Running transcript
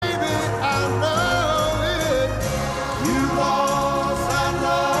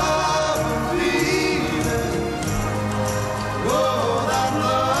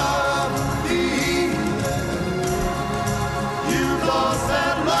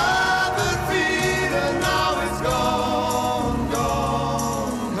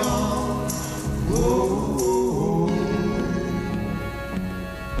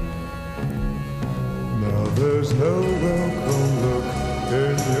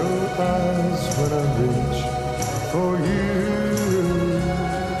your eyes when I reach for you.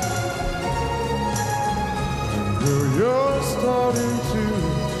 And girl, you're starting to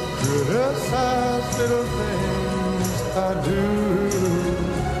criticize little things I do.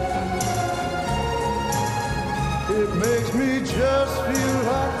 It makes me just feel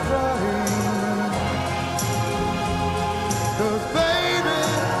like crying. 'Cause baby,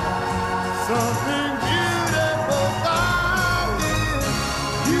 something beautiful about it.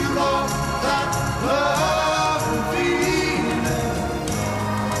 You lost that love and feeling.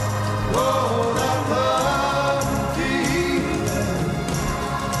 Oh, that love and feeling.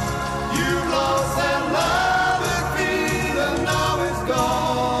 You lost that love and feeling. Now it's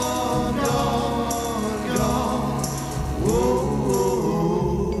gone, gone, gone. Whoa,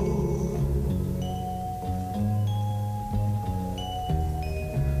 whoa.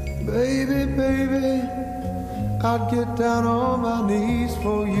 Baby, baby, I'd get down on my knees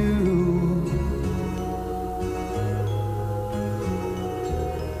for you.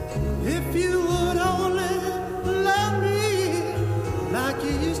 If you would only love me like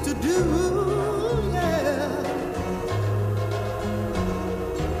you used to do, yeah.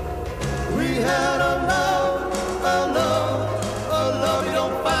 We had a love, a love, a love you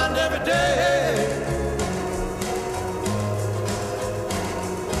don't find every day.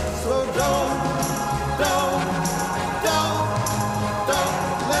 So don't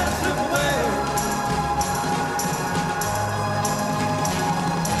let it slip away.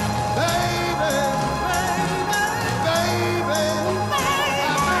 Baby, baby, baby,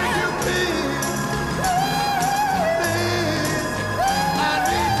 I beg you please, please, I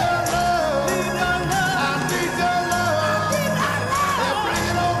need your love, I need your love, and bring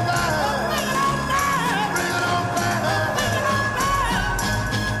it on back, bring it on back,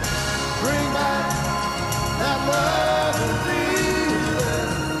 bring back that love and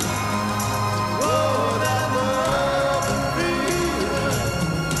feeling. Oh, that love and feeling.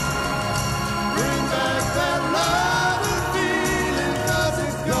 Bring back that love and feeling, 'cause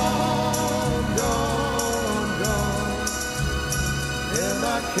it's gone, gone, gone. And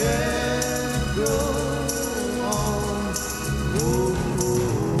I can't go on. Oh,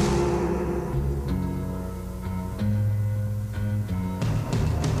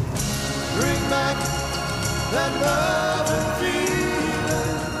 bring back that love and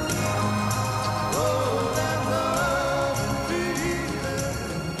feeling. Oh, that love and feeling.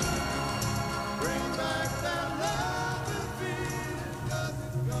 Bring back that love and feeling, 'cause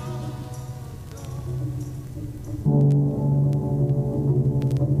it's gone.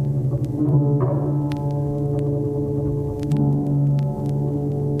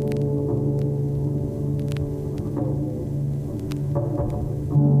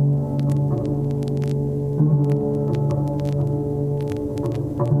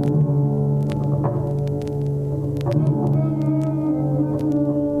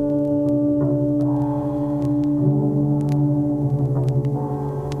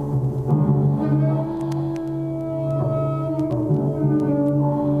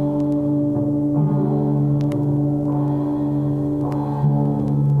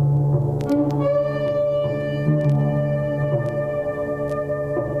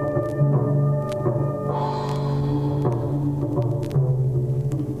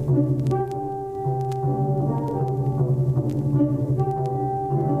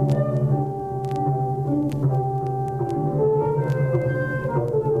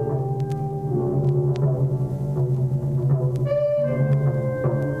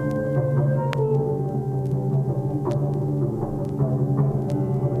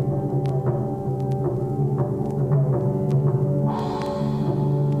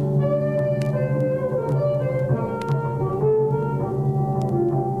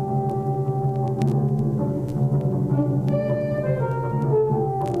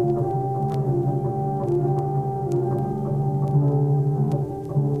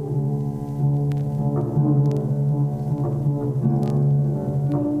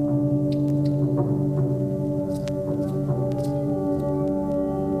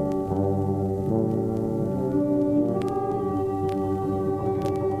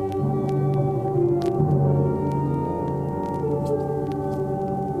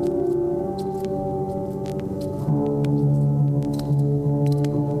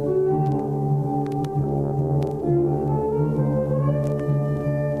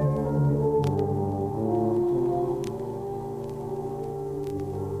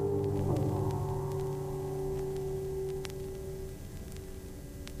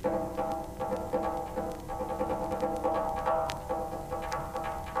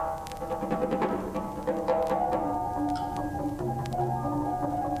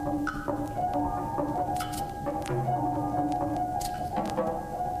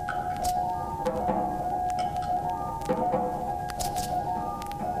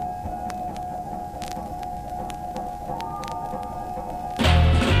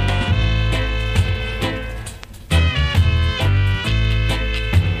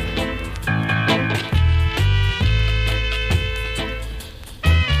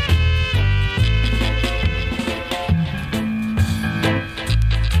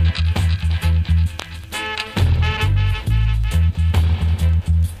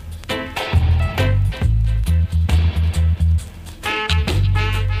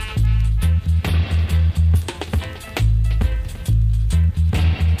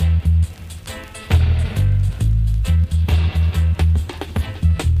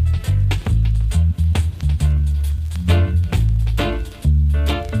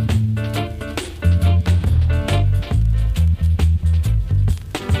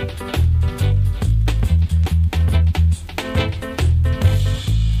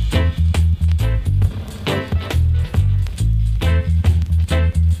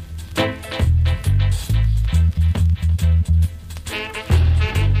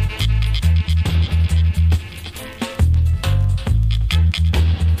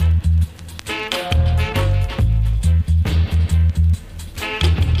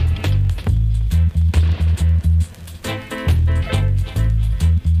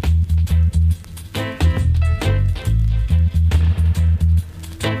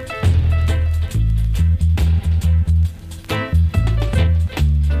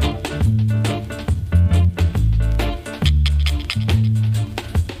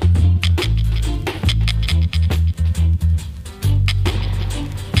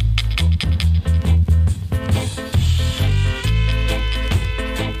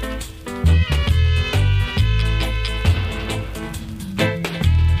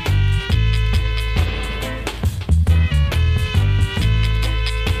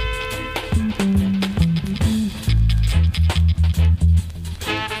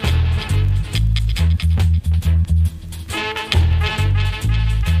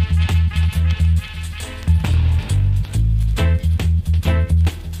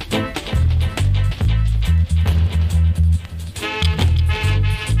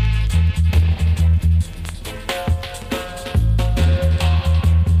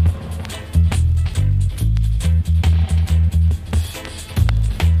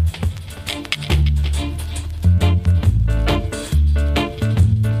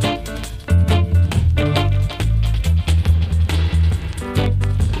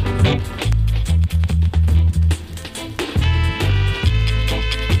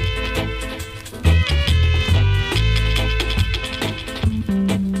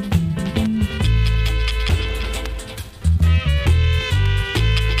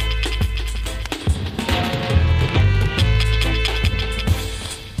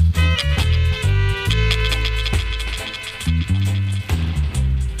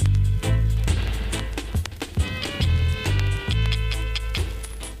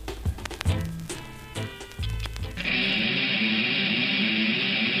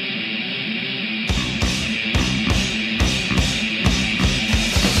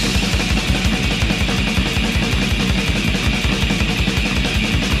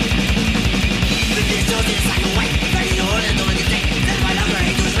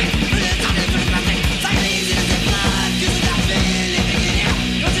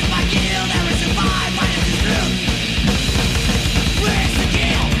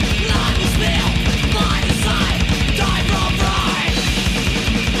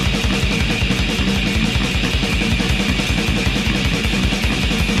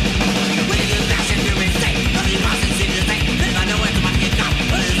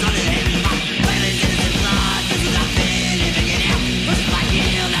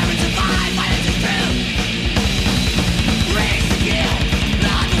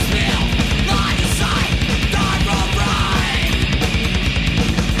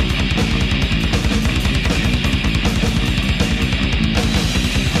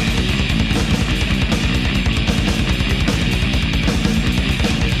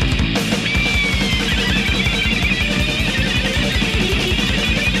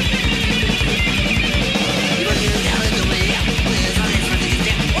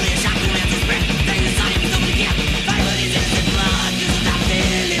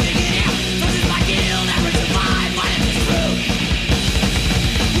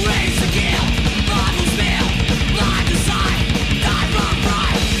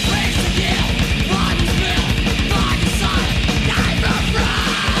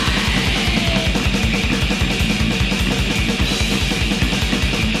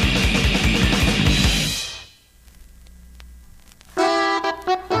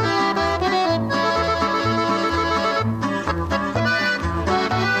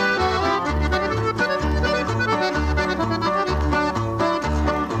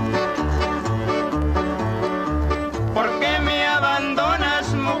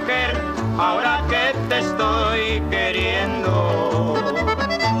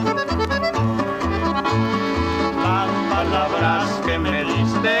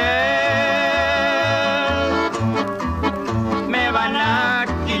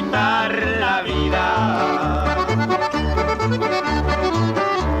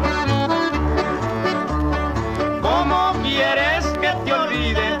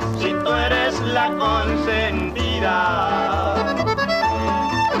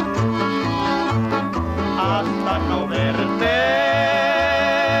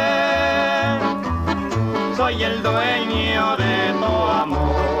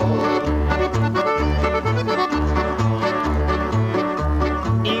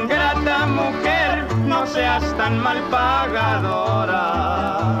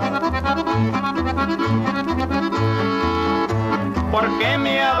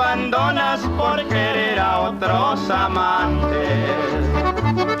 me abandonas por querer a otros amantes?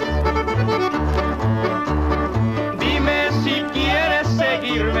 Dime si quieres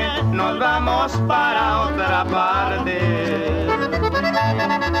seguirme, nos vamos para otra parte.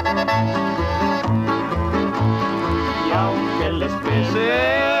 Y aunque les pese,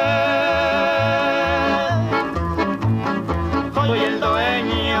 soy el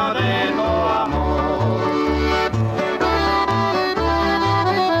dueño de tu amor.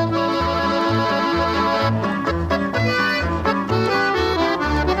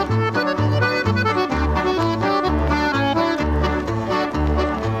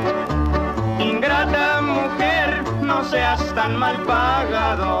 Ingrata mujer, no seas tan mal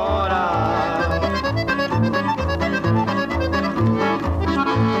pagadora.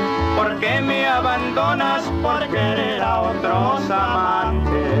 ¿Por qué me abandonas por querer a otros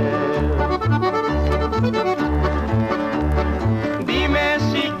amantes? Dime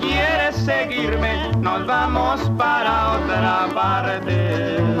si quieres seguirme, nos vamos para otra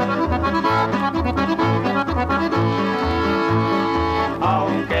parte.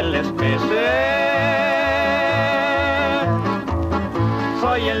 Aunque les pese,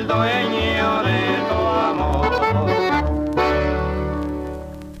 soy el dueño de tu amor.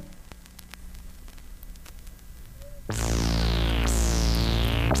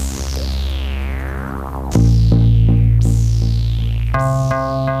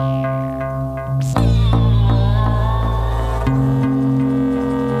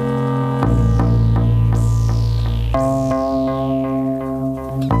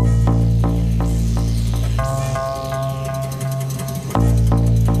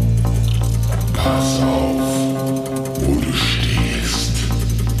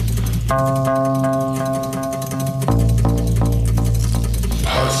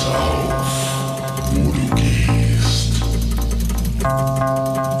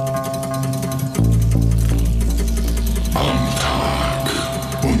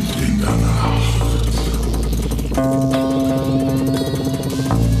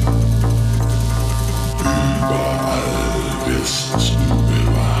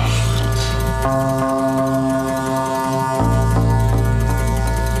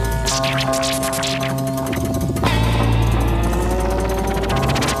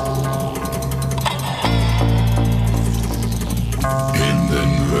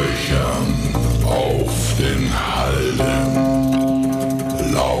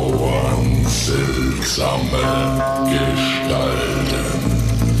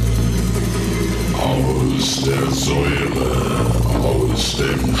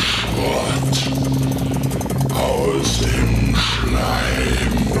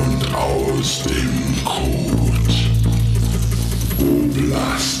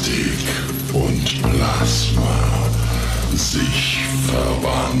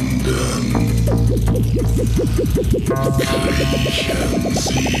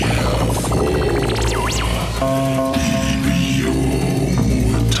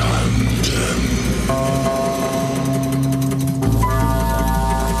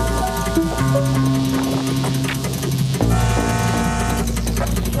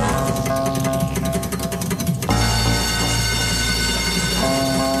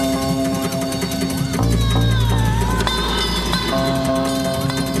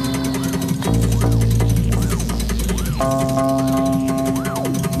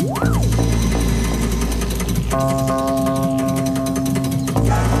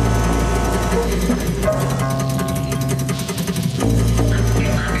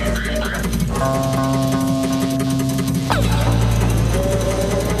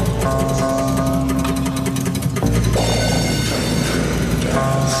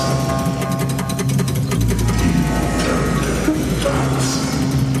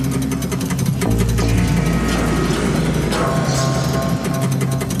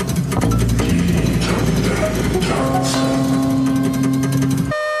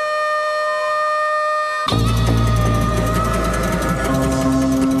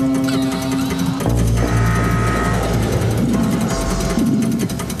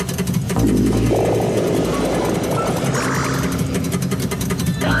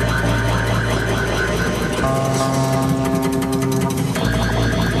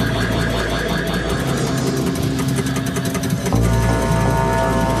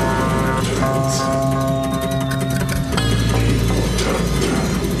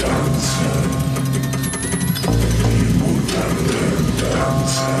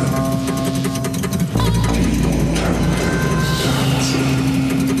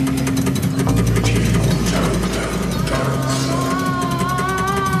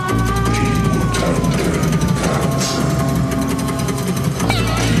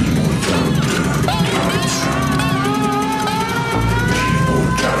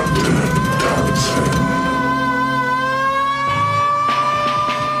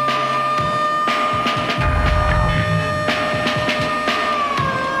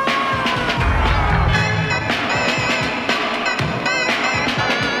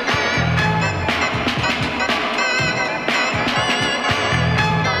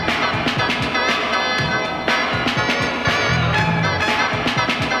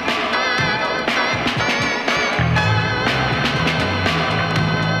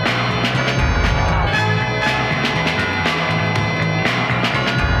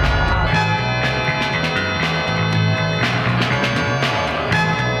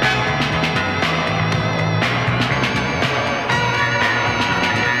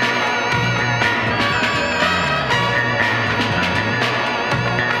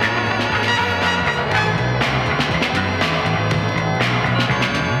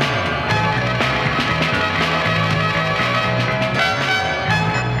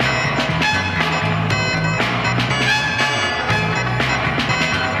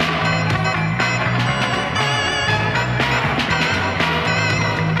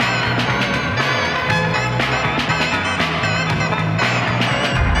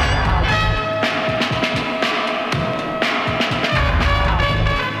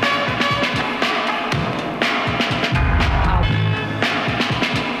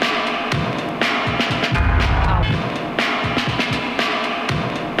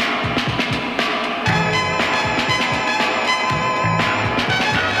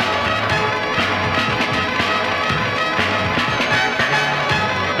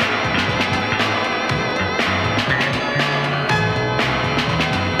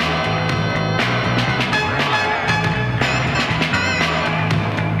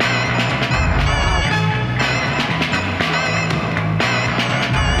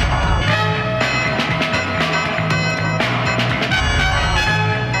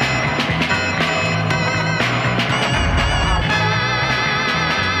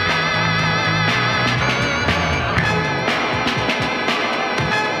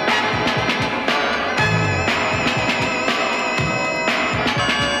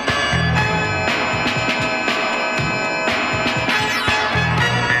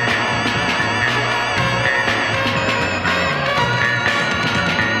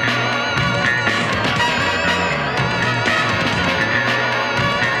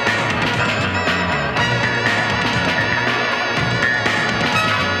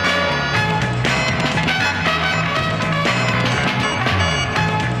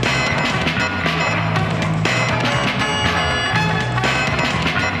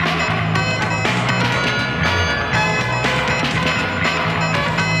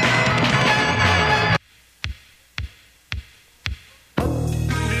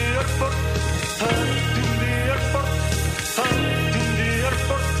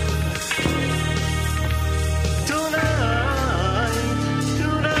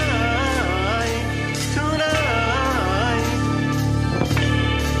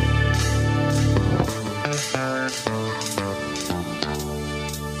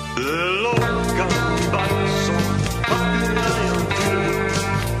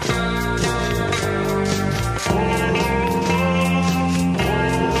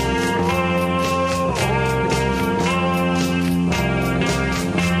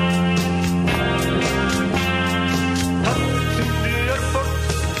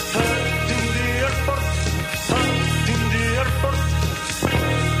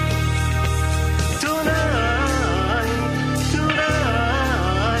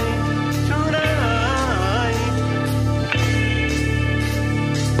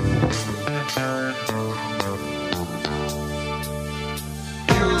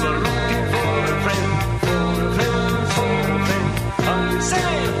 you are looking for a friend, for a friend, for a friend. I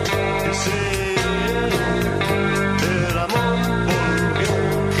say, el amor volvió,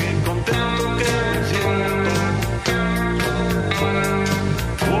 qué contento que me siento.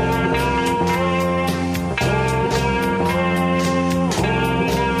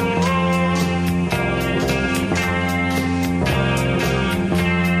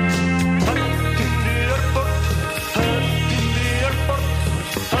 At the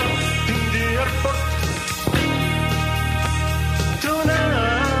airport,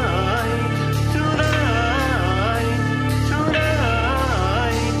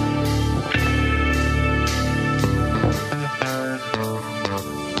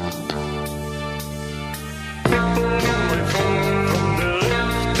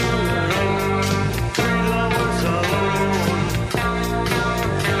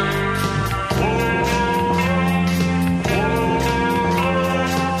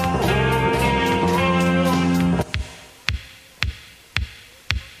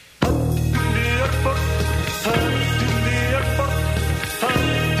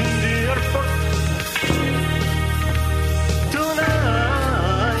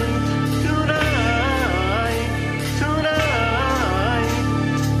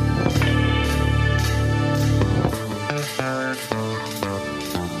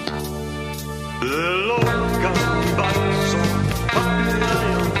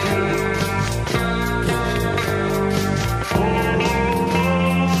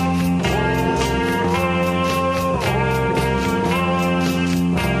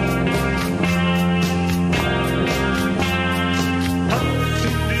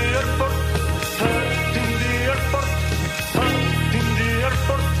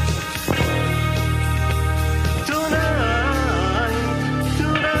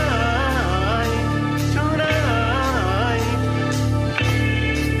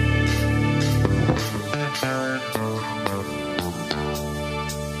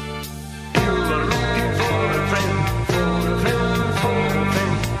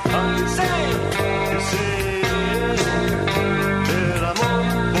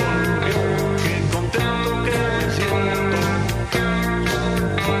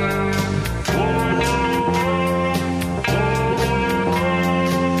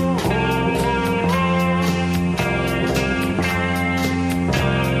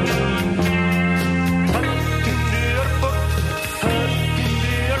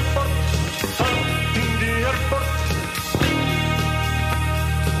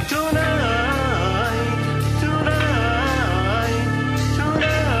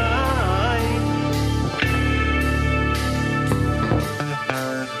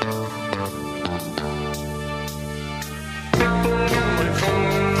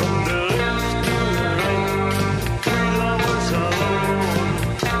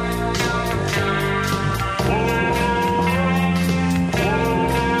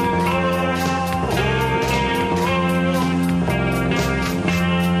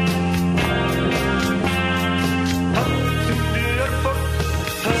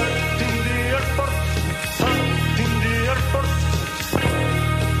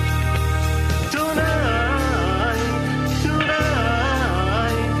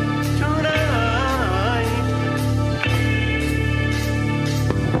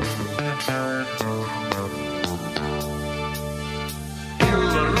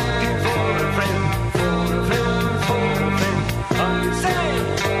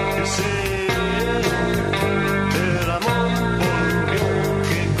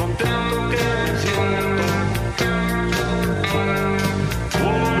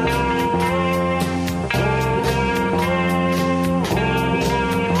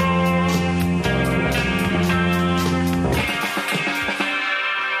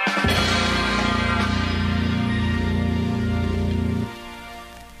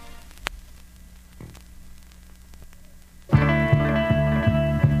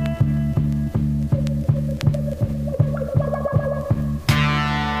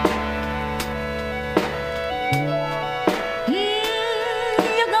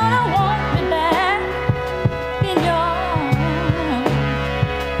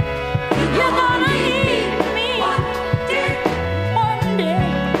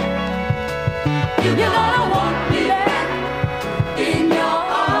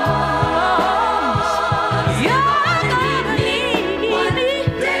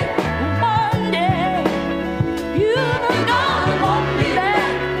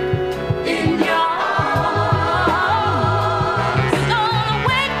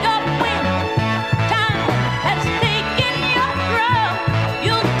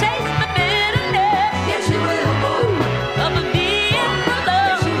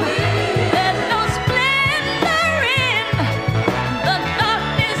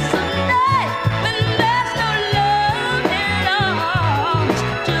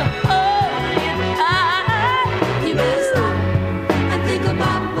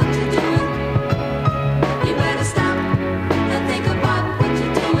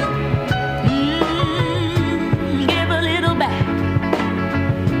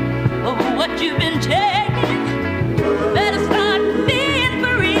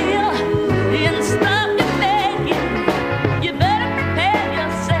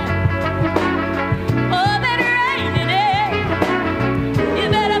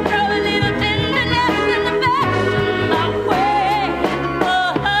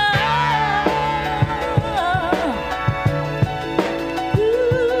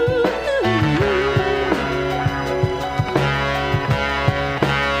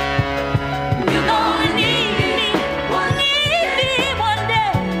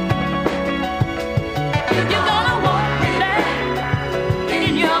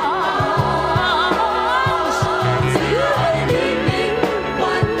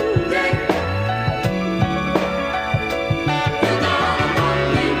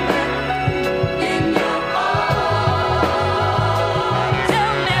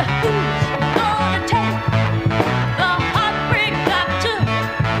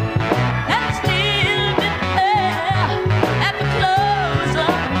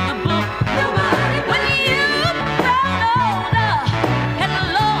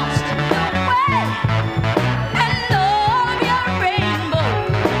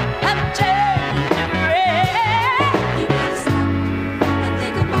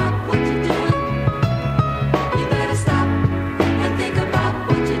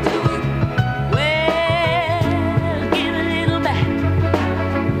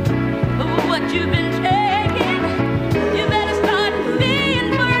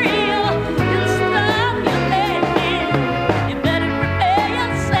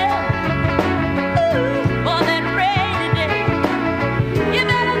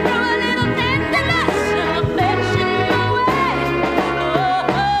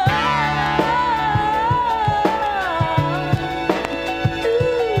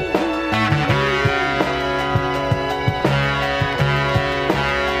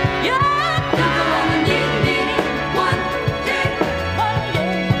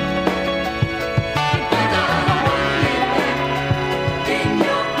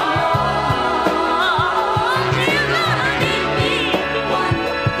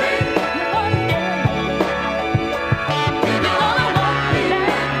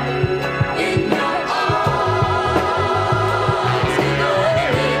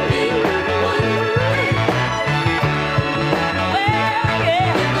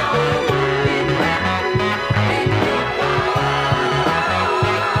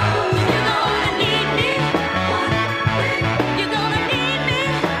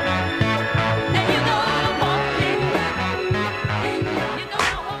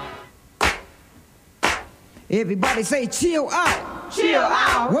 Everybody say chill out. Chill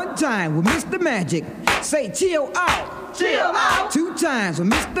out. One time with Mr. Magic. Say chill out. Chill out. Two times with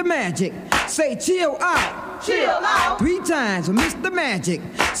Mr. Magic. Say chill out. Chill out. Three times with Mr. Magic.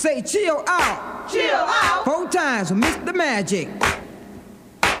 Say chill out. Chill out. Four times with Mr. Magic.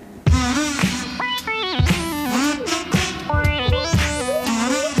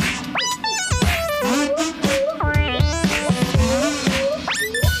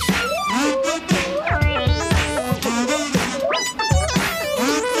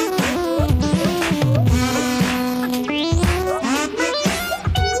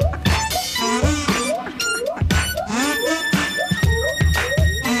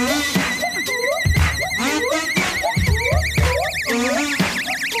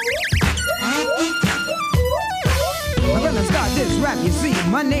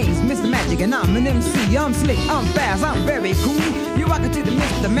 My name's Mr. Magic and I'm an MC. I'm slick, I'm fast, I'm very cool. You rock it to the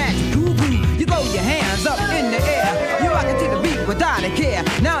Mr. Magic cool groove. You throw your hands up in the air. You rock it to the beat without a care.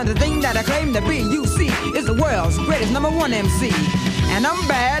 Now the thing that I claim to be, you see, is the world's greatest #1 MC. And I'm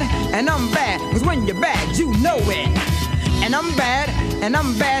bad, cause when you're bad, you know it. And I'm bad,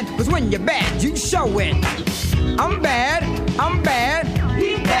 cause when you're bad, you show it. I'm bad,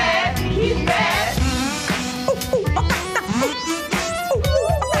 he's bad, he's bad.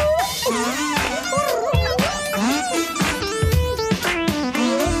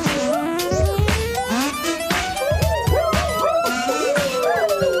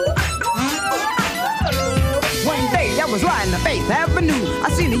 Was riding the 8th Avenue. I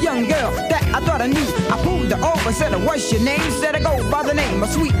seen a young girl that I thought I knew. I pulled her over, said, what's your name? Said, I go by the name of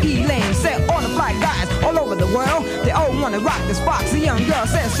Sweet Elaine. Said, all the fly guys all over the world, they all wanna rock this box. The young girl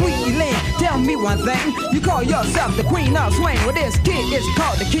said, Sweet Elaine, tell me one thing. You call yourself the queen of swing. Well, this kid is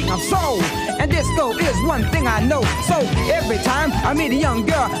called the king of soul. And disco is one thing I know. So every time I meet a young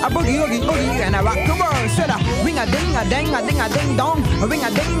girl, I boogie, oogie, oogie, and I rock the world. Said, ring-a-ding-a-ding-a-ding-a-ding dong.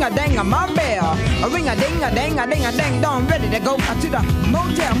 Ring-a-ding-a-ding-a my bell. Ring-a-ding-a-ding-a-ding-a-ding dong. Ready to go to the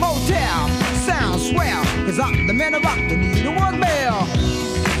motel. Sounds swell, cause I'm the man of rock, the need a one bell.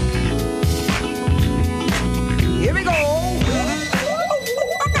 Here we go.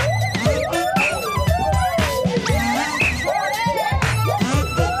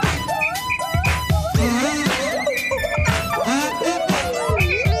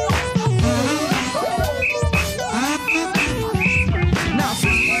 Now,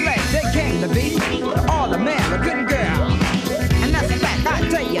 sisters, they came to be all American girl. And that's a fact, I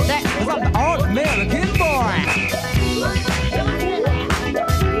tell you that, cause I'm the all American boy.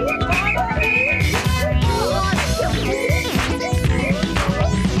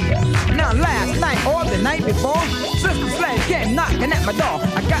 my door.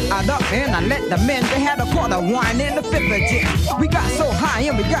 I got up and I let the men. They had a quarter wine in the fifth of gin. We got so high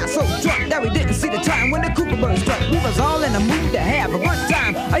and we got so drunk that we didn't see the time when the Cooper bird struck. We was all in the mood to have a good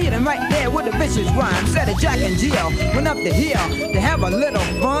time. I hit him right there with a vicious rhyme. Said that Jack and Jill went up the hill to have a little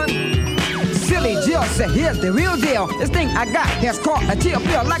fun. Silly Jill said, here's the real deal. This thing I got has caught a chill.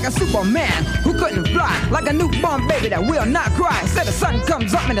 Feel like a Superman who couldn't fly. Like a newborn baby that will not cry. Said the sun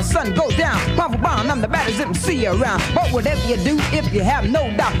comes up and the sun goes down. Pound for pound, I'm the baddest MC around. But whatever you do, if you have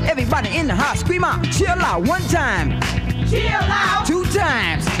no doubt, everybody in the house scream out, chill out one time. Chill out. 2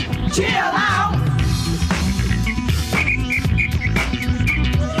 times. Chill out.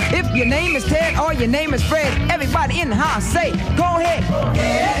 If your name is Ted or your name is Fred, everybody in the house say, go ahead. Go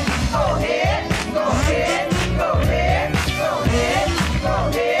ahead. Go ahead. Go ahead. Go ahead. Go ahead. Go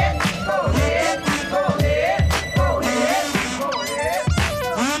ahead. Go ahead. Go ahead. Go ahead. Go ahead.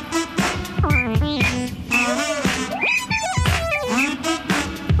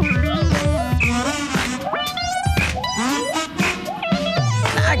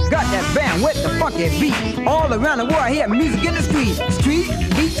 I got that band with the funky beat. All around the world, I hear music in the street. Street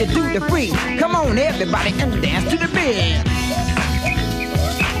beat you to the free. Come on, everybody, and dance to the beat.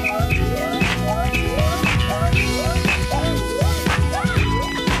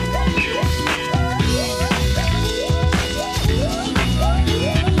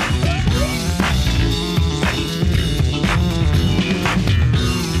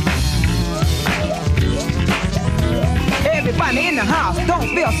 Everybody in the house, don't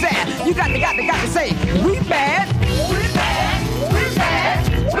feel sad. You got to say, we bad. We bad. We bad.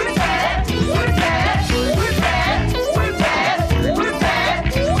 We bad. We bad. We bad. We bad. We bad.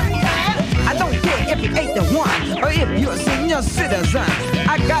 We bad. I don't care if you ain't the one or if you're a senior citizen.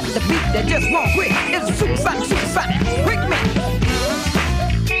 I got the beat that just won't quit. It's a supersonic, quick man.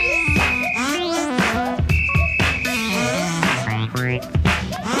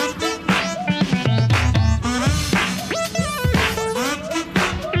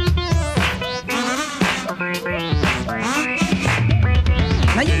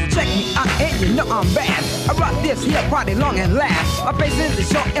 Now you check me out and you know I'm bad. I rock this here party long and last. My face is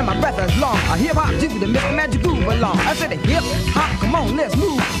short and my breath is long. A hip hop to the Mr. Magic Groove along. I said a hip hop, come on, let's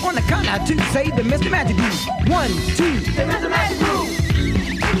move. On the count of 2, say the Mr. Magic Groove. 1, 2, The Mr. Magic Groove.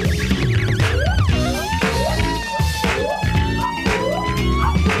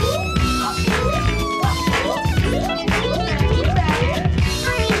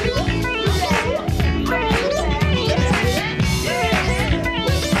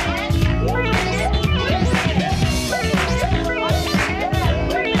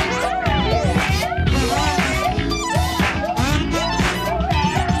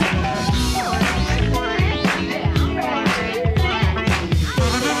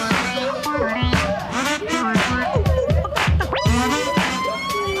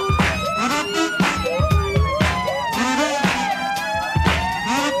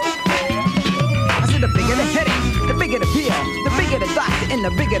 The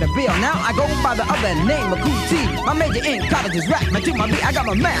bigger the bill. Now I go by the other name of Cool T. My major in college is rap. To my beat, I got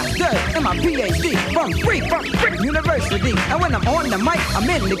my master's and my PhD from Frick University. And when I'm on the mic, I'm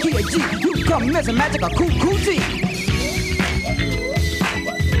in the key of G. You come missing magic or Cool T.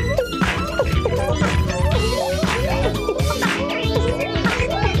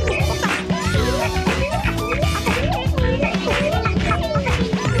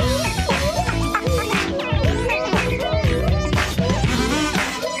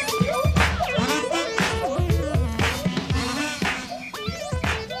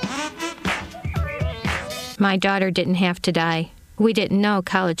 My daughter didn't have to die. We didn't know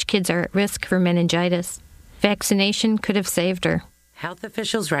college kids are at risk for meningitis. Vaccination could have saved her. Health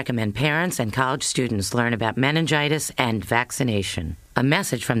officials recommend parents and college students learn about meningitis and vaccination. A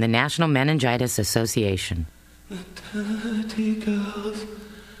message from the National Meningitis Association. The dirty girls,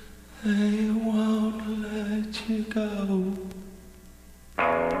 they won't let you go.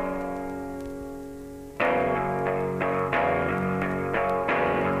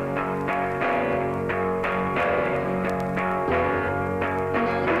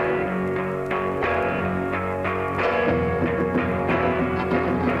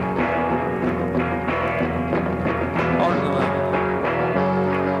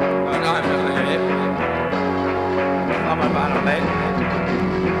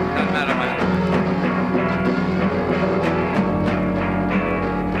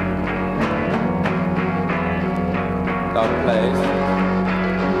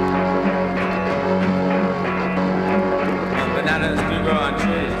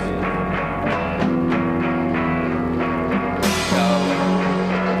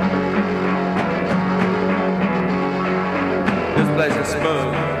 This place is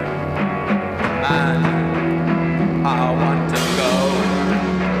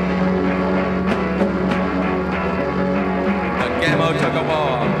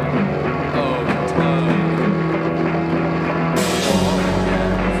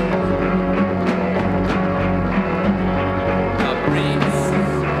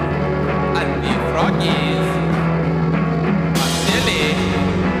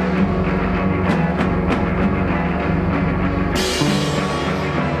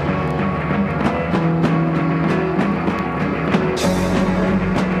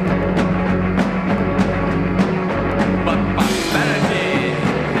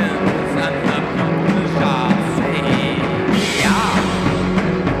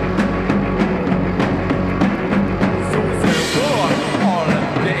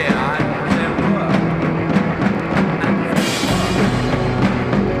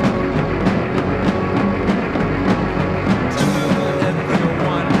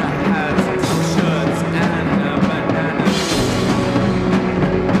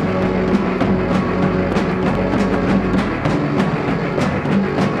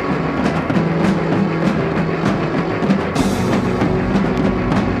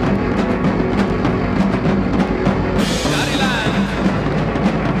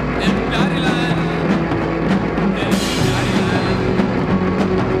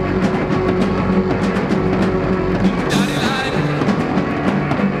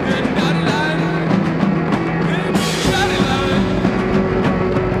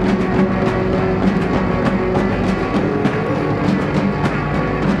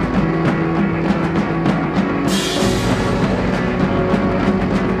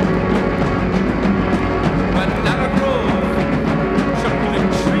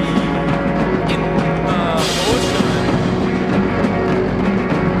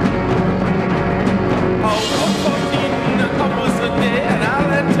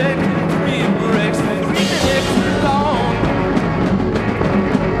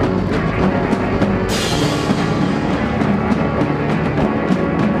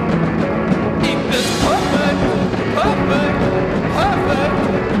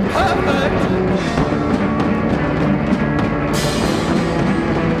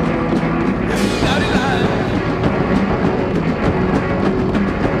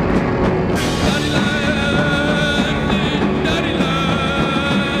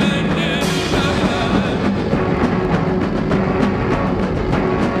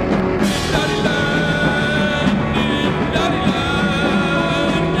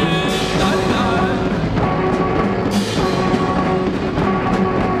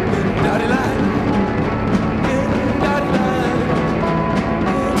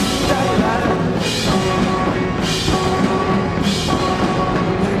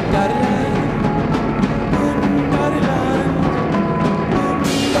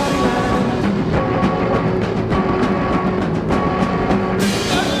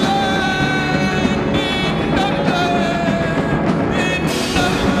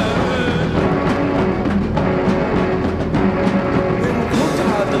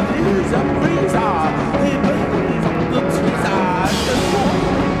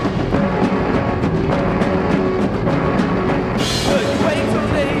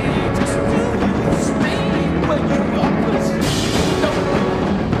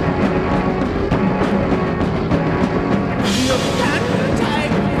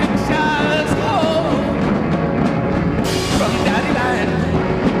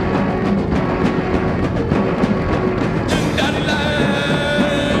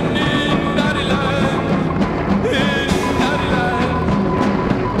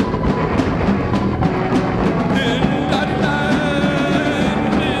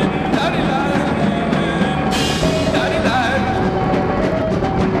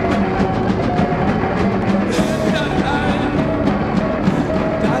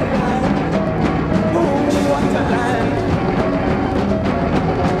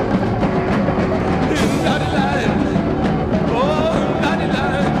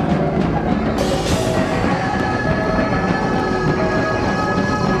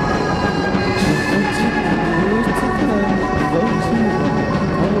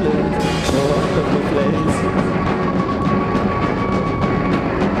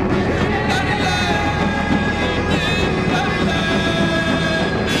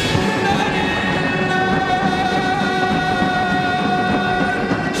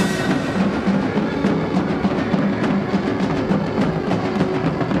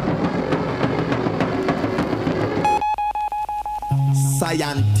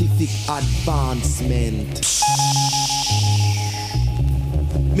scientific advancement.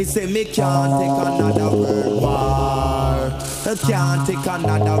 Me say me can't take another world war. I can't take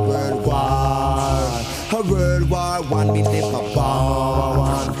another world war. A world war one me never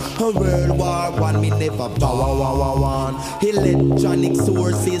born. A world war one me never born. Electronic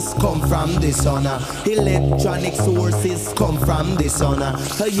sources come from the sun. Electronic sources come from the sun.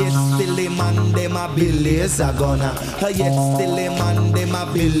 Yet still the man them a billions a gonna. Yet still the man them a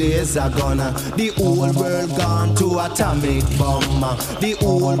billions a gonna. The whole world gone to atomic bomb. The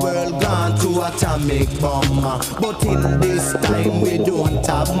whole world gone to atomic bomb. But in this time we don't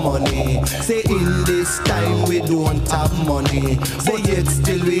have money. Say in this time we don't have money. Say yet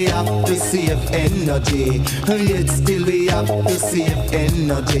still we have to save energy. Yet still we have to save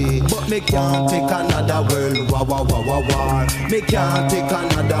energy. But me can't take another world war. Me can't take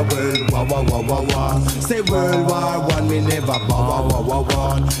another world war. Say World War One we never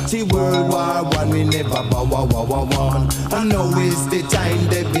war. See World War One we never war. I know it's the time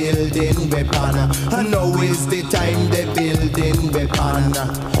they building weapon. I know it's the time they building weapon.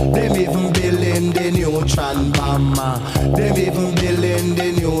 Them even building the neutron bomb. Them even building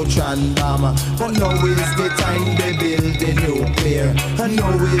the neutron bomb. I know it's the time they build the nuclear. I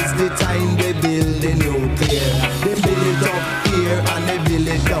know it's the time they build the nuclear. They build it up here and they build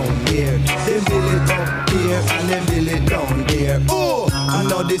it down there. They build it up here and they build it down there. Oh, I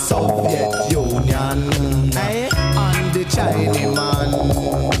know the Soviet Union, and the Chinese man,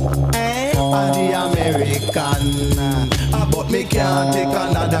 and the American. But me can't take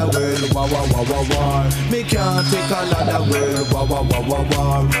another world war. Me can't take another world war. A World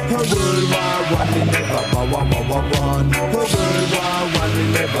War One we never war. A World War One we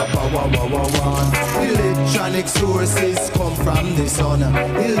never war. Electronic sources come from the sun.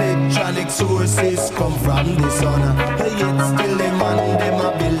 Electronic sources come from the sun. Yet still the man them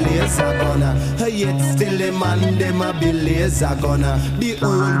a billions a gonna. Yet still the man them a billions a gonna. The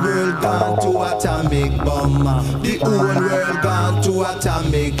whole world gone to atomic bomb. The whole world gone to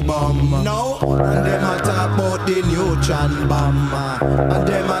atomic bomb. No, and them a talk about the neutron bomb. And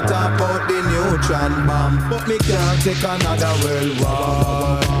them a talk about the neutron bomb. But me can't take another world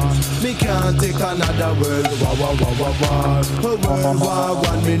war. Me can't take another world war. A World War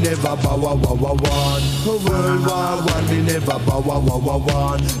One we never war. A World War One we never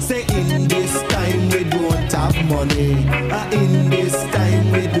war. Say in this time we don't have money. In this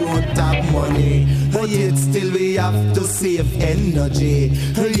time we don't have money. Yet still we have to save energy.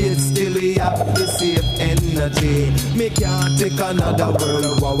 Yet still we have to save energy. Me can't take another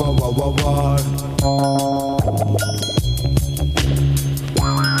world war.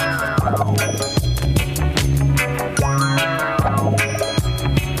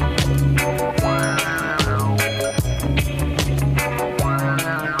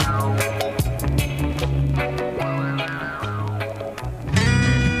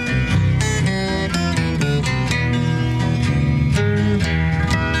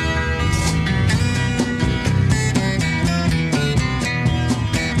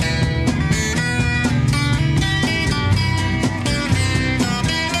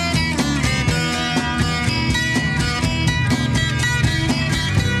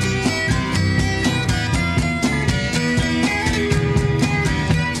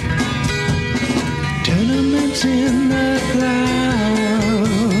 In the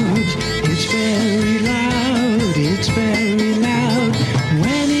clouds, it's very loud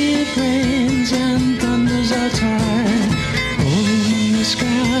when it rains and thunders outside. Falling in the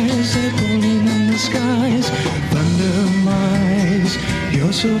skies, they're falling in the skies. Thunder my eyes,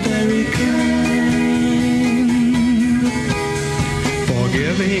 you're so very kind,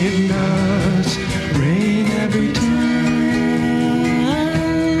 forgiving us, rain every time.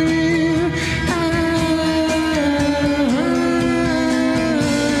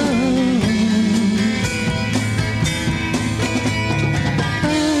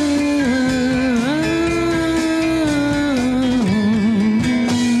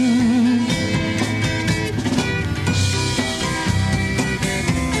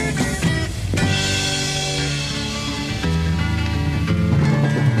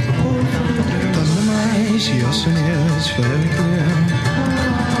 Your sun is very clear.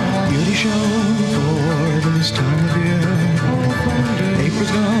 Beauty shown for this time of year.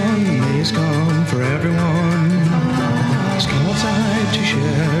 April's gone, May's gone for everyone. Let's come outside to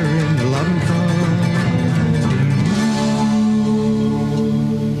share in the love and fun.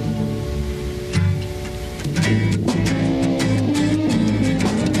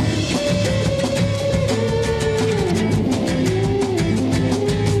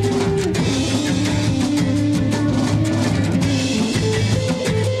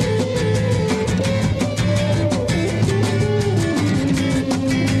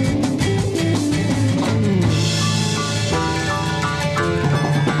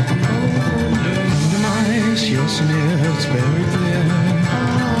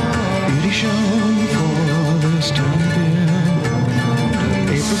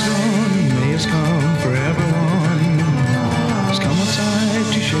 has come for everyone. Just come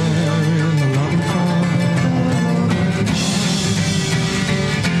outside to share in the love and fun.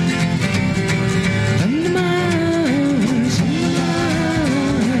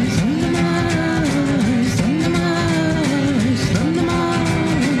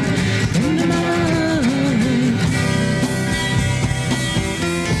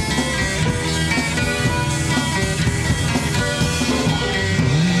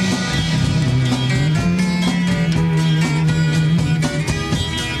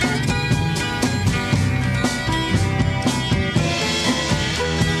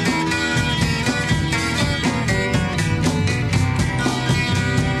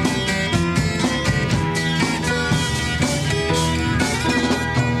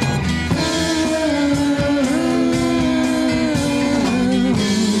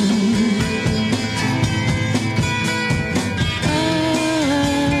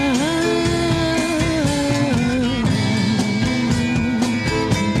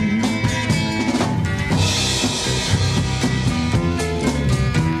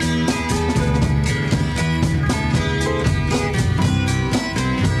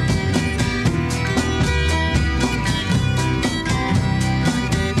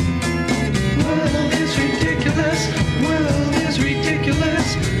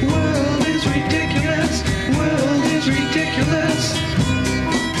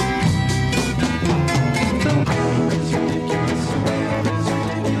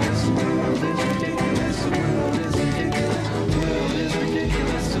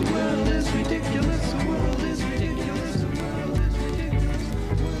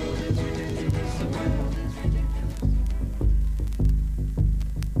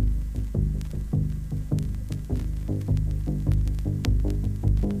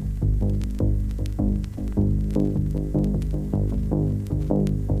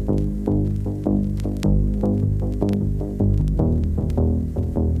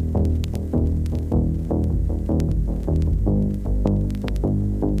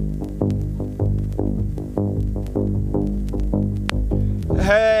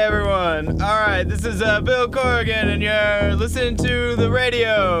 Hey everyone! Alright, this is Bill Corrigan and you're listening to the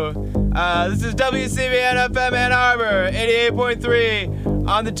radio. This is WCBN FM Ann Arbor, 88.3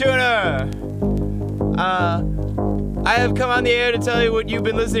 on the tuner. I have come on the air to tell you what you've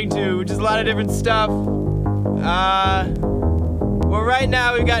been listening to, which is a lot of different stuff. Well, right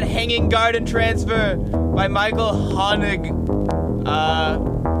now we've got Hanging Garden Transfer by Michael Honig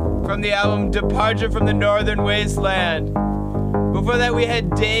from the album Departure from the Northern Wasteland. Before that, we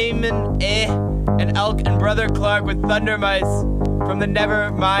had Damon and Elk and Brother Clark with Thunder Mice from the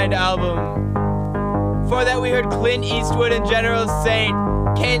Nevermind album. Before that, we heard Clint Eastwood and General Saint,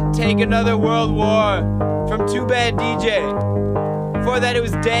 Can't Take Another World War from Too Bad DJ. Before that, it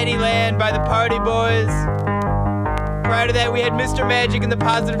was Danny Land by the Party Boys. Prior to that, we had Mr. Magic and the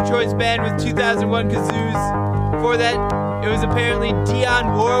Positive Choice Band with 2001 Kazoos. Before that, it was apparently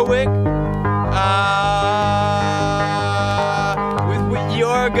Dionne Warwick.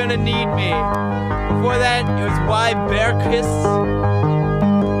 You're Gonna Need Me. Before that, it was Why Bear Kiss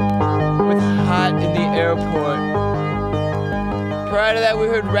with Hot in the Airport. Prior to that, we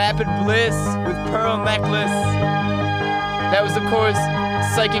heard Rapid Bliss with Pearl Necklace. That was, of course,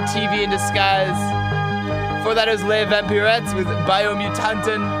 Psychic TV in disguise. Before that, it was Les Vampirettes with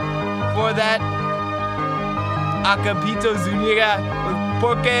Biomutanten. Before that, Acapito Zuniga with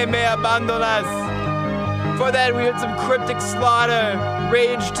Por qué me abandonas. Before that, we heard some Cryptic Slaughter,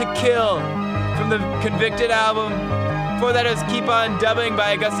 Rage to Kill from the Convicted album. Before that, it was Keep On Dubbing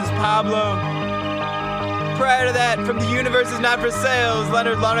by Augustus Pablo. Prior to that, from The Universe Is Not For Sale, it was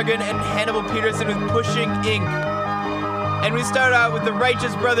Leonard Lonergan and Hannibal Peterson with Pushing Ink. And we start out with the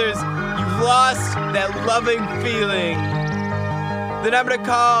Righteous Brothers, You've Lost That Loving Feeling. The number to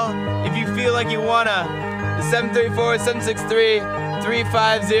call, if you feel like you wanna, is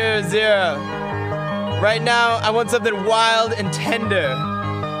 734-763-3500. Right now, I want something wild and tender.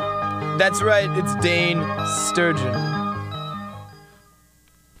 That's right, it's Dane Sturgeon.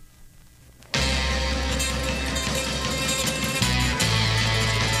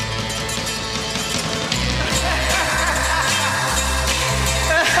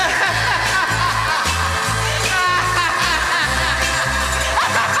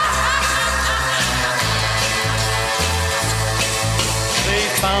 They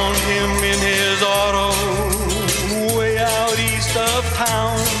found him in his auto, way out east of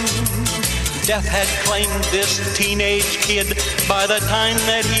town. Death had claimed this teenage kid by the time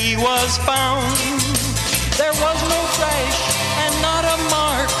that he was found. There was no crash and not a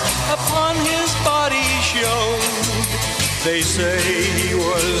mark upon his body showed. They say he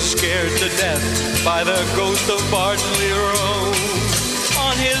was scared to death by the ghost of Bardley Road.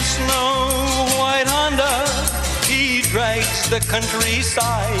 On his snow-white Honda, he drags the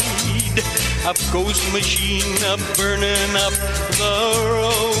countryside. A ghost machine burning up the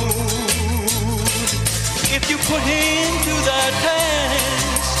road. If you put him to the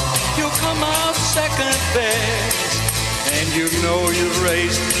test, you'll come out second best. And you know you've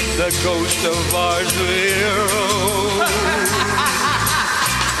raised the ghost of Bardley Road.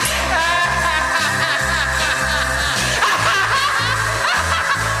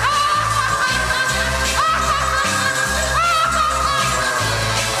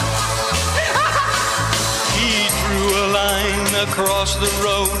 Across the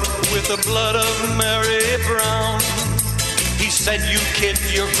road with the blood of Mary Brown. He said, you kid,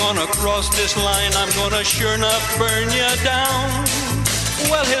 you're gonna cross this line, I'm gonna sure enough burn you down.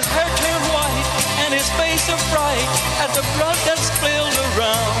 Well, his hair turned white and his face a fright at the blood that spilled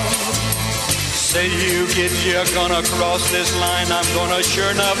around. Say, you kid, you're gonna cross this line, I'm gonna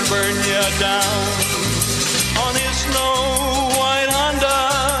sure enough burn you down. On his snow-white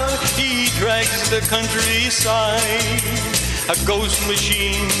Honda, he drags the countryside. A ghost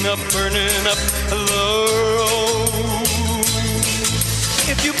machine burning up the road.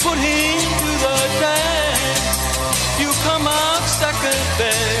 If you put him to the test, you come out second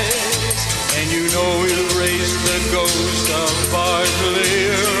best. And you know he'll raise the ghost of Bardley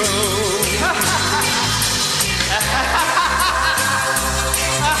Road.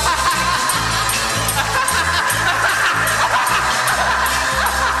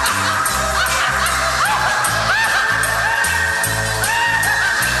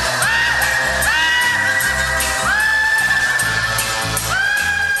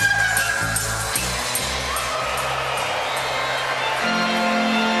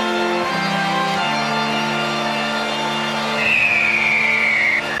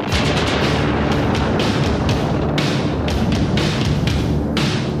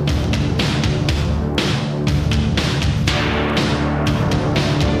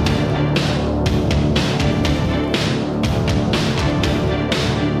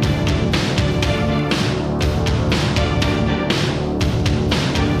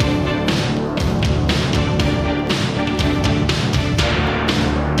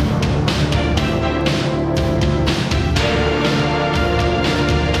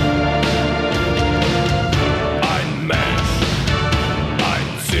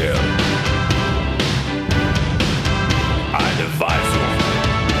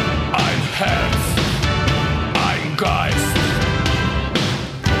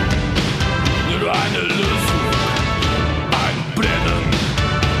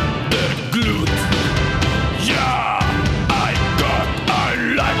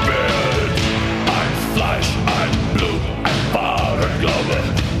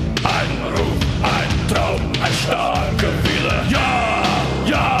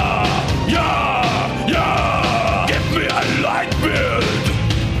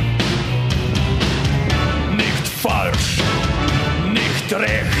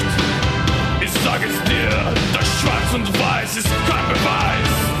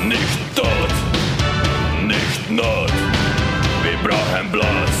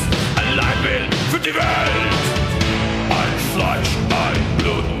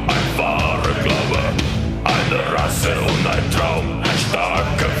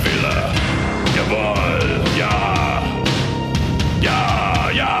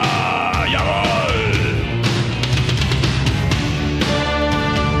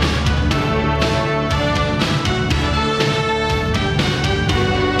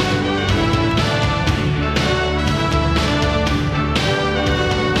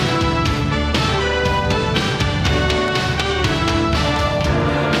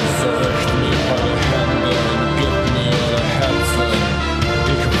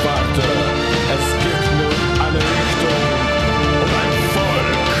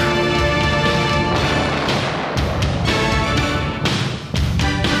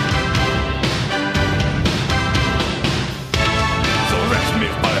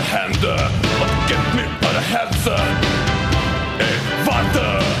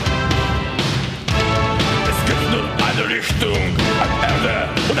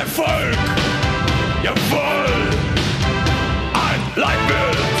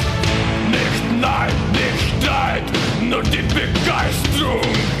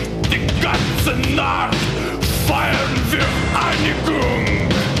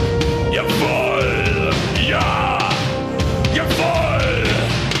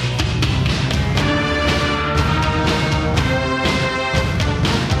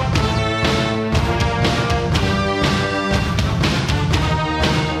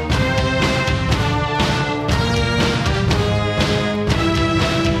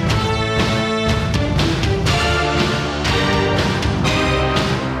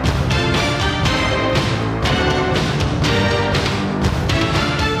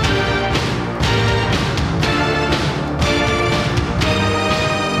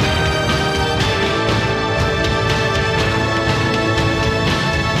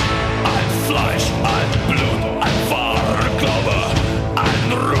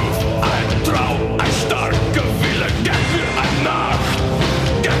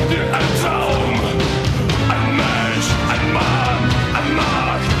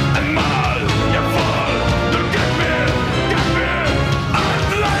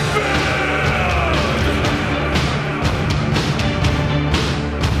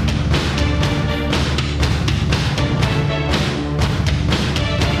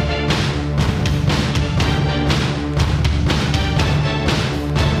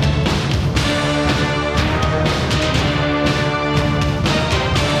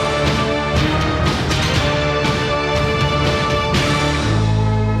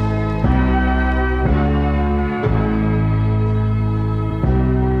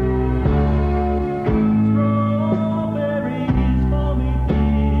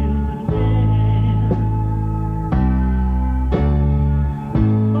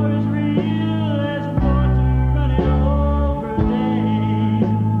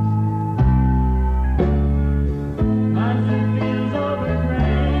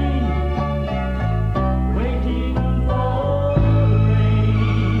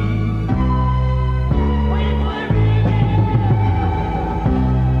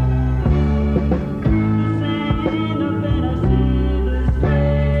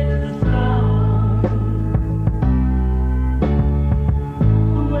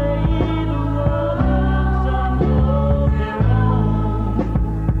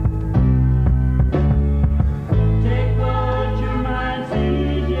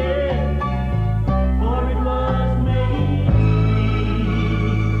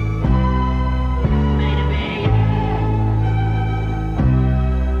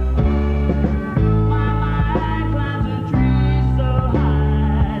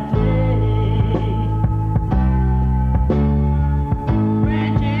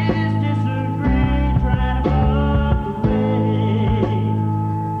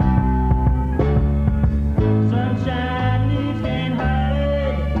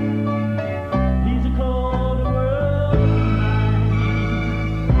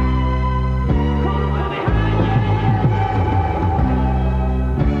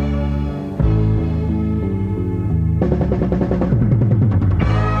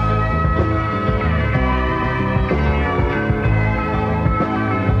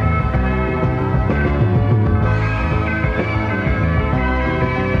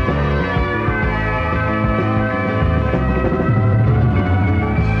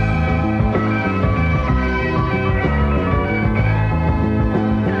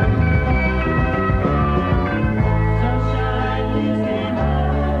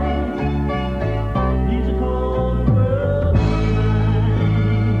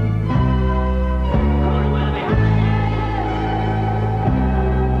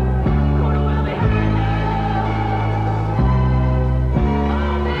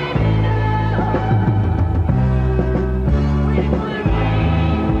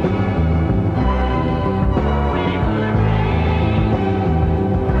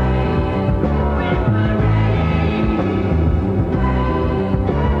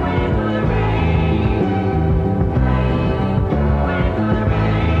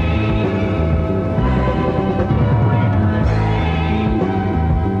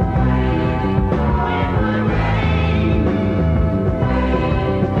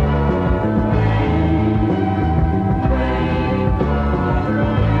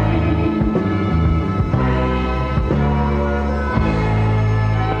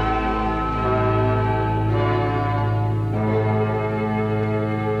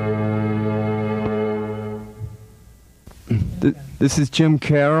 This is Jim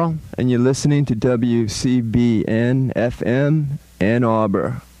Carroll, and you're listening to WCBN FM Ann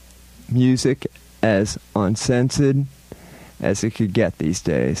Arbor. Music as uncensored as it could get these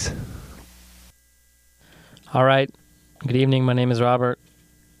days. All right. Good evening. My name is Robert.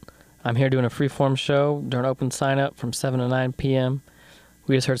 I'm here doing a freeform show during open sign-up from 7 to 9 p.m.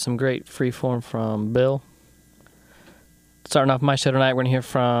 We just heard some great freeform from Bill. Starting off my show tonight, we're going to hear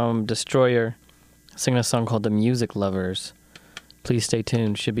from Destroyer singing a song called The Music Lovers. Please stay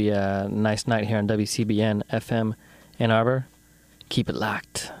tuned. Should be a nice night here on WCBN FM Ann Arbor. Keep it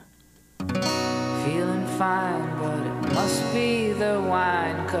locked. Feeling fine, but it must be the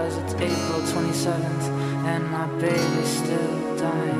wine, 'cause it's April 27th and my baby's still